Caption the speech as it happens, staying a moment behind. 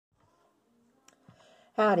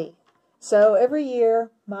Howdy. So every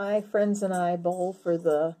year, my friends and I bowl for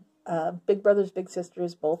the Big Brothers Big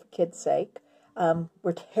Sisters Bowl for Kids' Sake.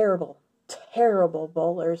 We're terrible, terrible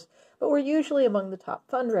bowlers, but we're usually among the top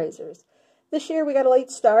fundraisers. This year we got a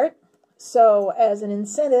late start, so as an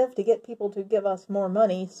incentive to get people to give us more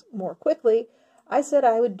money more quickly, I said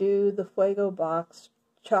I would do the Fuego Box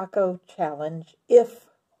Choco Challenge if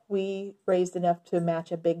we raised enough to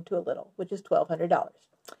match a big to a little, which is $1,200.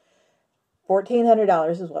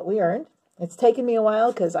 $1,400 is what we earned. It's taken me a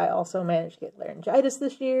while because I also managed to get laryngitis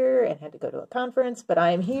this year and had to go to a conference, but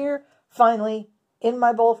I am here, finally, in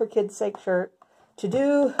my Bowl for Kids' Sake shirt to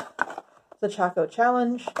do the Choco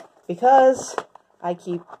Challenge because I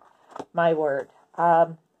keep my word.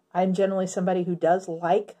 I'm generally somebody who does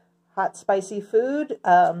like hot, spicy food.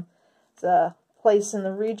 It's a place in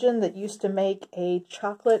the region that used to make a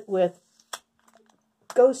chocolate with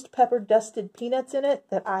ghost pepper dusted peanuts in it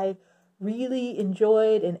that I really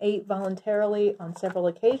enjoyed and ate voluntarily on several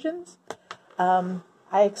occasions. I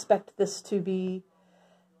expect this to be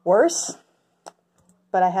worse,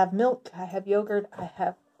 but I have milk, I have yogurt, I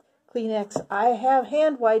have Kleenex, I have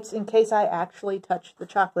hand wipes in case I actually touch the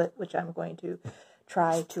chocolate, which I'm going to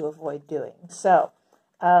try to avoid doing. So,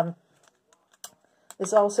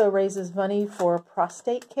 this also raises money for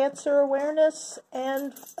prostate cancer awareness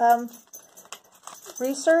and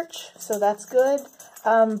research, so that's good.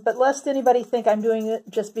 But lest anybody think I'm doing it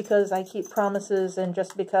just because I keep promises and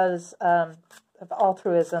just because of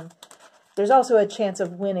altruism, there's also a chance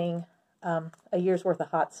of winning a year's worth of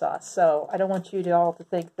hot sauce. So I don't want you to all to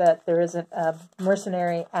think that there isn't a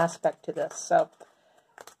mercenary aspect to this. So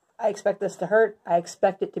I expect this to hurt. I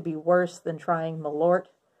expect it to be worse than trying Malort,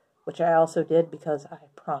 which I also did because I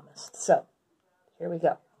promised. So here we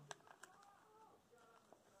go.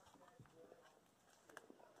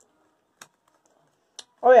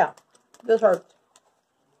 Oh yeah, this hurts.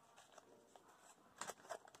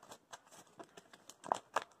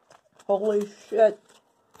 Holy shit.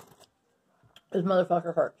 This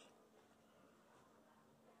motherfucker hurts.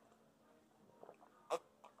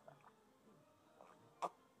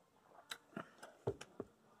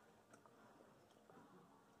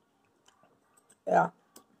 Yeah.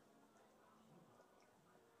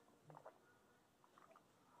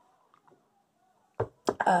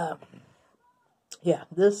 Yeah,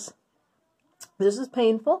 this is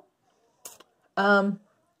painful. It's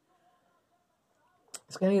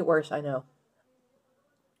gonna get worse, I know.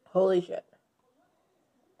 Holy shit.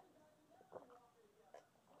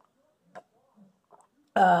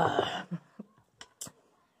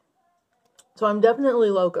 So I'm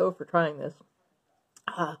definitely loco for trying this.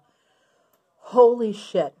 Holy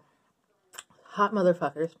shit. Hot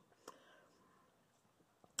motherfuckers.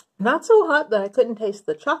 Not so hot that I couldn't taste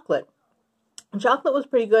the chocolate. The chocolate was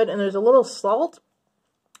pretty good, and there's a little salt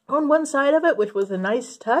on one side of it, which was a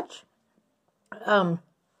nice touch.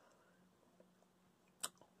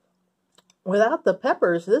 Without the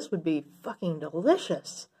peppers, this would be fucking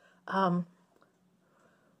delicious.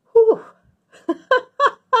 Whew.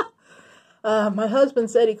 My husband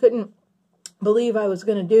said he couldn't believe I was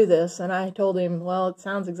going to do this, and I told him, well, it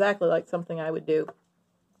sounds exactly like something I would do.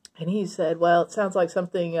 And he said, well, it sounds like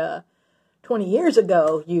something 20 years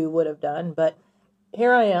ago you would have done, but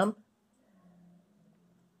here I am.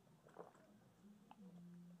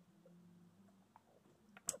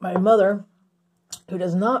 My mother, who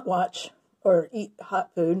does not watch or eat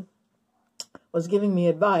hot food, was giving me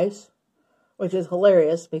advice, which is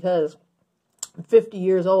hilarious because I'm 50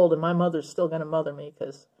 years old and my mother's still going to mother me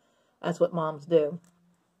because that's what moms do.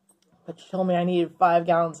 But she told me I needed 5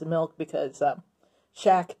 gallons of milk because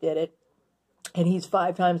Shaq did it, and he's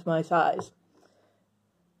 5 times my size.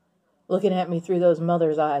 Looking at me through those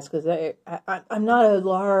mother's eyes, because I'm not a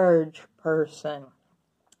large person.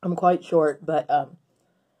 I'm quite short, but I'm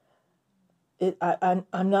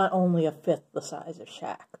not only a fifth the size of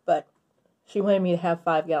Shaq. But she wanted me to have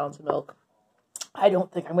 5 gallons of milk. I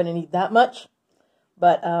don't think I'm going to need that much,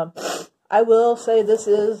 but I will say this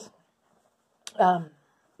is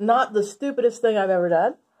not the stupidest thing I've ever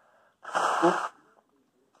done.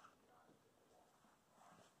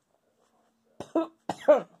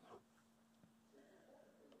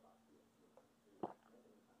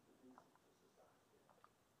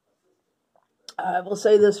 I will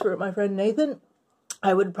say this for my friend Nathan.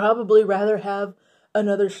 I would probably rather have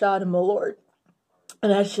another shot of Malort.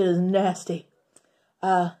 And that shit is nasty.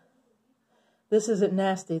 This isn't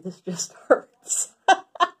nasty. This just hurts.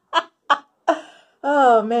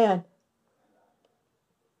 Oh, man.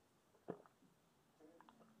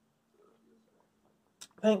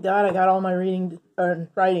 Thank God I got all my writing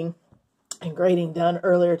and grading done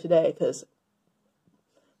earlier today, because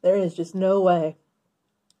There is just no way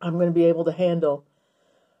I'm going to be able to handle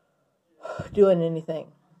doing anything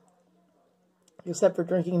except for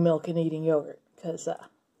drinking milk and eating yogurt. Because,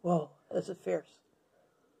 whoa, this is fierce.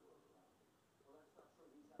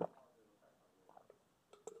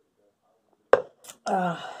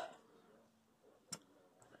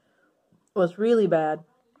 Was really bad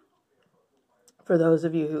for those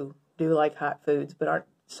of you who do like hot foods but aren't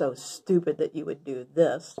so stupid that you would do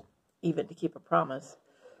this, even to keep a promise.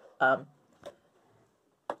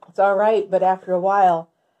 It's all right, but after a while,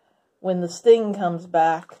 when the sting comes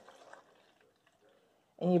back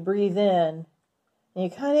and you breathe in and you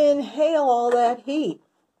kind of inhale all that heat,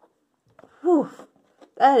 whew,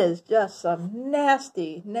 that is just some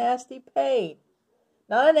nasty, nasty pain.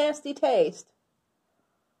 Not a nasty taste.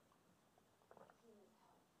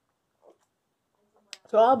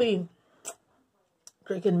 So I'll be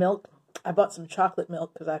drinking milk. I bought some chocolate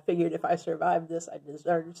milk because I figured if I survived this, I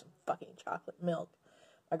deserved some fucking chocolate milk.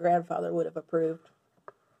 My grandfather would have approved.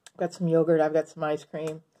 Got some yogurt. I've got some ice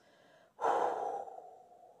cream.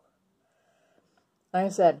 Like I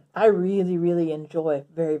said, I really, really enjoy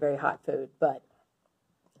very, very hot food. But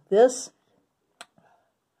this,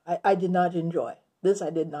 I did not enjoy. This I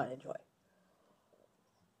did not enjoy.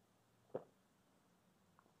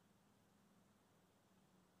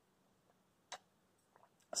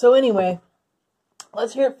 So anyway,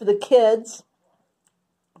 let's hear it for the kids.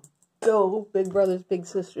 Go, Big Brothers, Big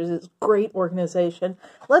Sisters. It's a great organization.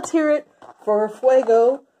 Let's hear it for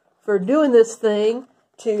Fuego for doing this thing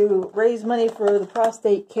to raise money for the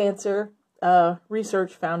Prostate Cancer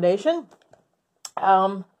Research Foundation.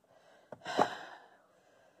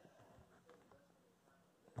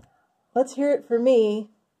 Let's hear it for me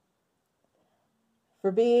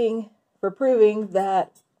for proving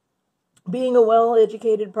that being a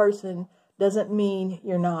well-educated person doesn't mean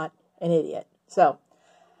you're not an idiot. So,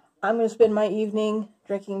 I'm going to spend my evening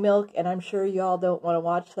drinking milk, and I'm sure y'all don't want to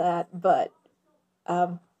watch that, but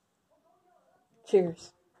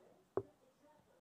cheers.